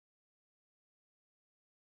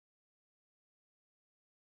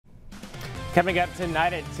Coming up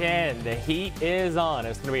tonight at 10, the heat is on.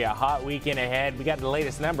 It's going to be a hot weekend ahead. We got the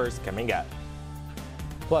latest numbers coming up.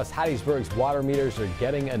 Plus, Hattiesburg's water meters are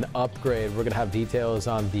getting an upgrade. We're going to have details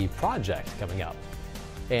on the project coming up.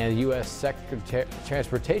 And U.S.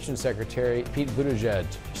 Transportation Secretary Pete Buttigieg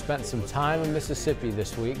spent some time in Mississippi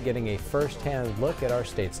this week getting a first-hand look at our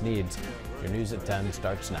state's needs. Your News at 10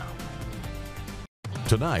 starts now.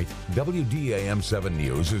 Tonight, WDAM 7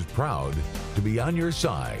 News is proud to be on your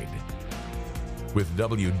side with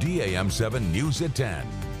WDAM 7 News at 10.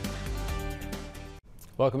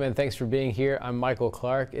 Welcome in. Thanks for being here. I'm Michael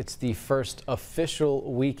Clark. It's the first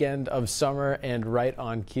official weekend of summer and right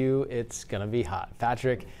on cue, it's going to be hot.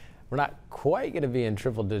 Patrick, we're not quite going to be in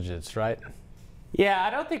triple digits, right? Yeah, I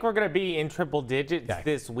don't think we're going to be in triple digits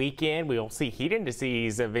this weekend. We'll see heat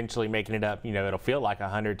indices eventually making it up. You know, it'll feel like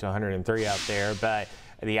 100 to 103 out there, but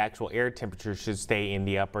the actual air temperature should stay in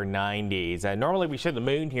the upper 90s. Normally we show the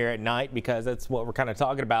moon here at night because that's what we're kind of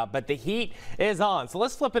talking about, but the heat is on. So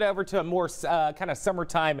let's flip it over to a more kind of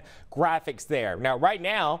summertime graphics there. Now, right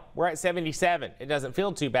now we're at 77. It doesn't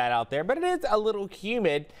feel too bad out there, but it is a little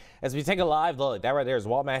humid. As we take a live look, that right there is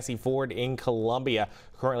Walt Massey Ford in Columbia.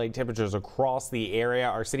 Currently, temperatures across the area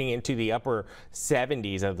are sitting into the upper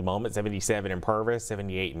 70s at the moment. 77 in Purvis,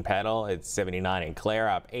 78 in Petal, it's 79 in Clare,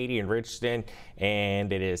 up 80 in Richardson,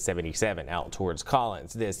 and it is 77 out towards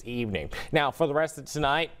Collins this evening. Now, for the rest of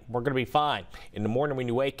tonight, we're going to be fine. In the morning when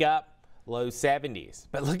you wake up, low 70s.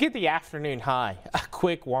 But look at the afternoon high. A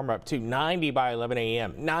quick warm up to 90 by 11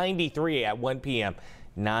 a.m., 93 at 1 p.m.,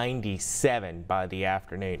 97 by the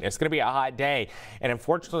afternoon. It's going to be a hot day, and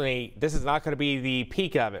unfortunately this is not going to be the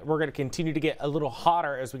peak of it. We're going to continue to get a little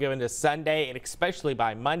hotter as we go into Sunday, and especially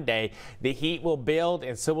by Monday the heat will build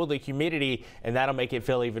and so will the humidity, and that'll make it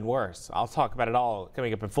feel even worse. I'll talk about it all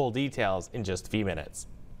coming up in full details in just a few minutes.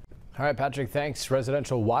 All right, Patrick, thanks.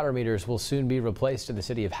 Residential water meters will soon be replaced in the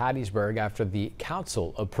city of Hattiesburg after the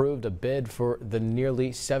council approved a bid for the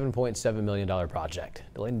nearly $7.7 million project.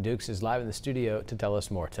 Delaney Dukes is live in the studio to tell us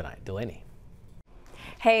more tonight. Delaney.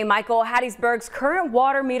 Hey, Michael, Hattiesburg's current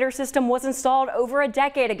water meter system was installed over a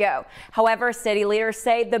decade ago. However, city leaders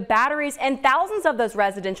say the batteries and thousands of those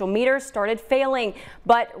residential meters started failing,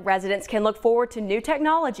 but residents can look forward to new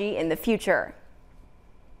technology in the future.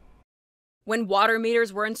 When water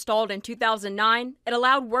meters were installed in 2009, it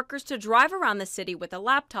allowed workers to drive around the city with a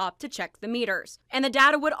laptop to check the meters, and the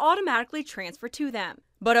data would automatically transfer to them.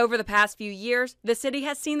 But over the past few years, the city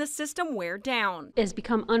has seen the system wear down. It's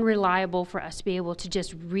become unreliable for us to be able to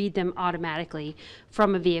just read them automatically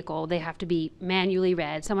from a vehicle. They have to be manually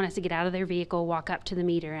read. Someone has to get out of their vehicle, walk up to the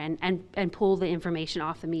meter, and pull the information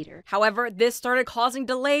off the meter. However, this started causing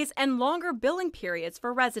delays and longer billing periods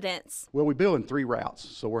for residents. Well, we bill in 3 routes,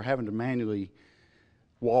 so we're having to manually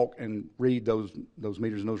walk and read those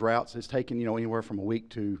meters and those routes. It's taking, anywhere from a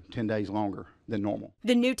week to 10 days longer than normal.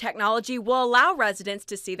 The new technology will allow residents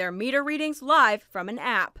to see their meter readings live from an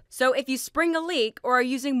app. So if you spring a leak or are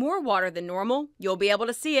using more water than normal, you'll be able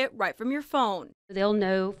to see it right from your phone. They'll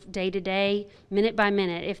know day to day, minute by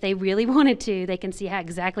minute. If they really wanted to, they can see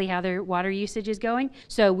exactly how their water usage is going.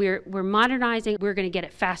 So we're modernizing. We're going to get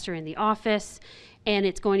it faster in the office, and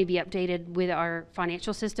it's going to be updated with our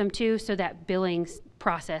financial system too, so that billing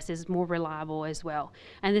process is more reliable as well.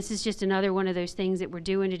 And this is just another one of those things that we're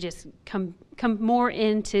doing to just come more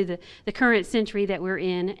into the current century that we're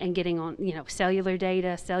in and getting on, cellular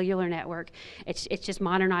data, cellular network. It's just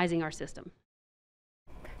modernizing our system.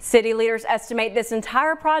 City leaders estimate this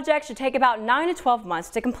entire project should take about 9 to 12 months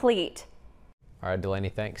to complete. All right, Delaney,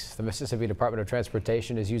 thanks. The Mississippi Department of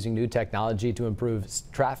Transportation is using new technology to improve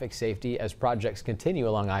traffic safety as projects continue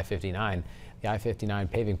along I-59. The I-59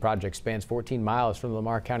 paving project spans 14 miles from the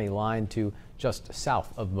Lamar County line to just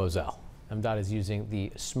south of Moselle. MDOT is using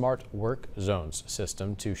the Smart Work Zones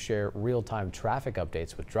system to share real-time traffic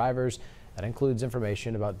updates with drivers. That includes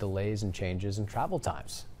information about delays and changes in travel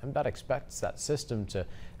times. MDOT expects that system to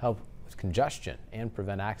help with congestion and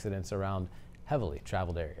prevent accidents around heavily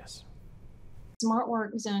traveled areas. Smart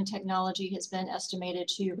Work Zone technology has been estimated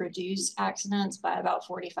to reduce accidents by about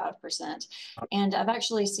 45%. And I've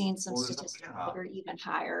actually seen some statistics that are even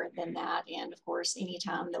higher than that. And of course,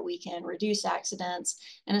 anytime that we can reduce accidents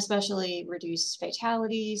and especially reduce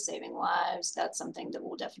fatalities, saving lives, that's something that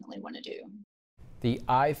we'll definitely want to do. The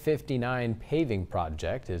I-59 paving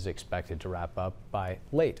project is expected to wrap up by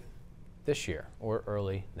late this year or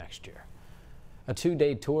early next year. A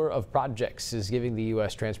 2-day tour of projects is giving the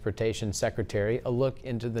U.S. Transportation Secretary a look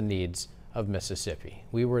into the needs of Mississippi.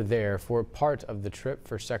 We were there for part of the trip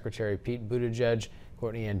for Secretary Pete Buttigieg.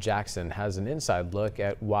 Courtney Ann Jackson has an inside look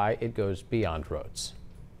at why it goes beyond roads.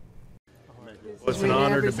 Well, it's an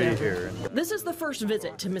honor to be here. This is the first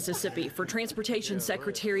visit to Mississippi for Transportation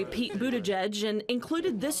Secretary Pete Buttigieg and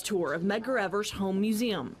included this tour of Medgar Evers' home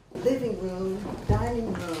museum. Living room,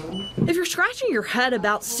 dining room. If you're scratching your head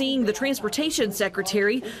about seeing the Transportation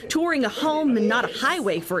Secretary touring a home and not a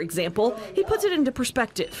highway, for example, he puts it into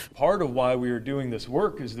perspective. Part of why we are doing this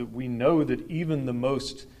work is that we know that even the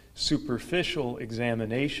most superficial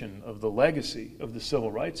examination of the legacy of the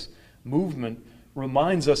civil rights movement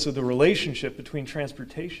reminds us of the relationship between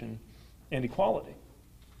transportation and equality.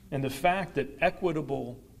 And the fact that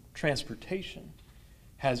equitable transportation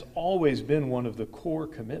has always been one of the core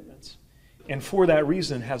commitments, and for that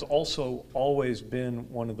reason has also always been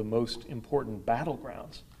one of the most important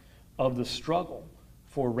battlegrounds of the struggle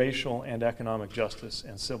for racial and economic justice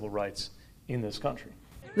and civil rights in this country.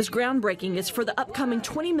 This groundbreaking is for the upcoming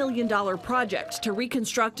 $20 million project to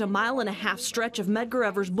reconstruct a 1.5 mile stretch of Medgar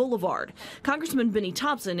Evers Boulevard. Congressman Benny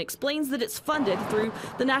Thompson explains that it's funded through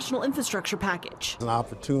the National Infrastructure Package. An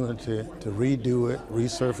opportunity to redo it,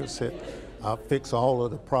 resurface it, fix all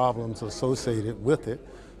of the problems associated with it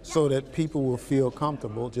so that people will feel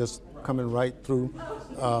comfortable just coming right through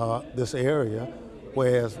this area,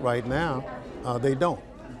 whereas right now they don't.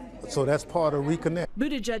 So that's part of Reconnect.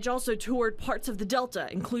 Buttigieg also toured parts of the Delta,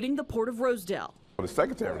 including the Port of Rosedale. The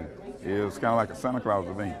secretary is kind of like a Santa Claus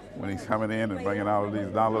to me. When he's coming in and bringing all of these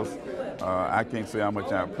dollars, I can't say how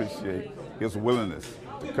much I appreciate his willingness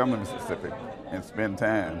to come to Mississippi and spend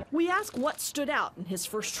time. We ask what stood out in his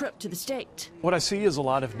first trip to the state. What I see is a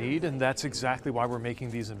lot of need, and that's exactly why we're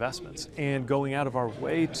making these investments and going out of our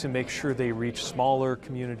way to make sure they reach smaller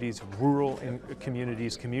communities, rural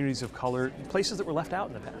communities, communities of color, places that were left out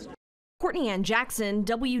in the past. Courtney Ann Jackson,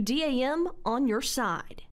 WDAM, on your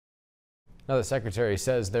side. Now, the Secretary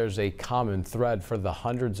says there's a common thread for the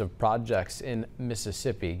hundreds of projects in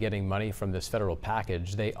Mississippi getting money from this federal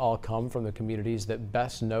package. They all come from the communities that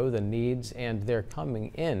best know the needs, and they're coming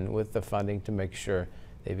in with the funding to make sure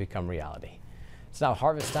they become reality. It's now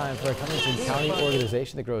harvest time for a Covington County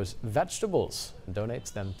organization that grows vegetables and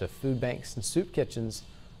donates them to food banks and soup kitchens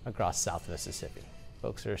across South Mississippi.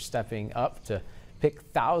 Folks are stepping up to pick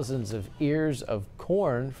thousands of ears of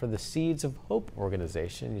corn for the Seeds of Hope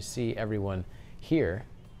organization. You see everyone here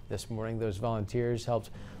this morning. Those volunteers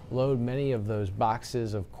helped load many of those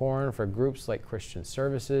boxes of corn for groups like Christian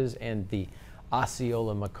Services and the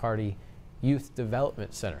Osceola McCarty Youth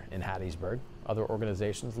Development Center in Hattiesburg. Other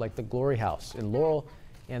organizations like the Glory House in Laurel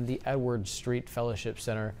and the Edward Street Fellowship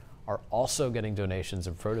Center are also getting donations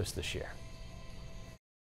of produce this year.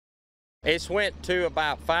 It's went to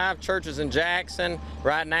about 5 churches in Jackson.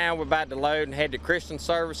 Right now we're about to load and head to Christian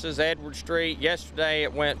Services, Edward Street. Yesterday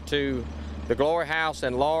it went to the Glory House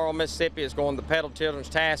in Laurel, Mississippi. It's going to the Petal Children's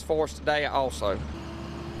Task Force today also.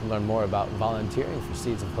 Learn more about volunteering for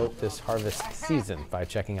Seeds of Hope this harvest season by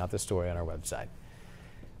checking out the story on our website.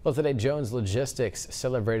 Well, today Jones Logistics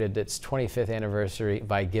celebrated its 25th anniversary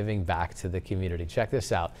by giving back to the community. Check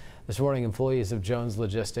this out. This morning, employees of Jones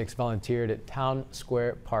Logistics volunteered at Town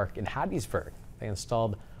Square Park in Hattiesburg. They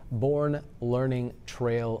installed Born Learning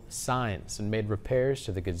Trail signs and made repairs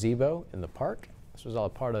to the gazebo in the park. This was all a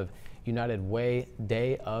part of United Way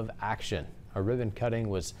Day of Action. A ribbon cutting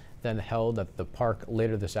was then held at the park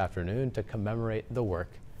later this afternoon to commemorate the work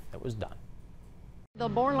that was done. The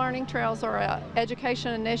Born Learning Trails are an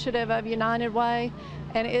education initiative of United Way,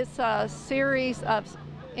 and it's a series of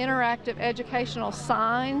interactive educational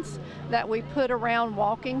signs that we put around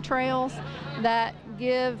walking trails that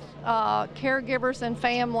give caregivers and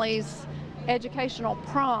families educational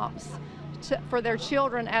prompts for their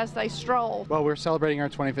children as they stroll. Well, we're celebrating our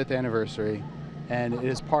 25th anniversary, and it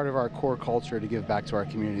is part of our core culture to give back to our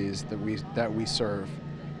communities that we serve.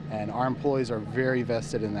 And our employees are very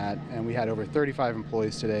vested in that, and we had over 35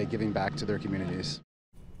 employees today giving back to their communities.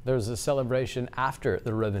 There's a celebration after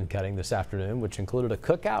the ribbon cutting this afternoon, which included a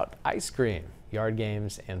cookout, ice cream, yard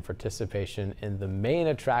games, and participation in the main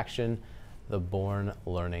attraction, the Born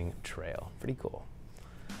Learning Trail. Pretty cool.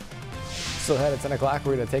 So ahead at 10 o'clock,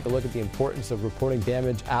 we're going to take a look at the importance of reporting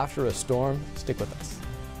damage after a storm. Stick with us.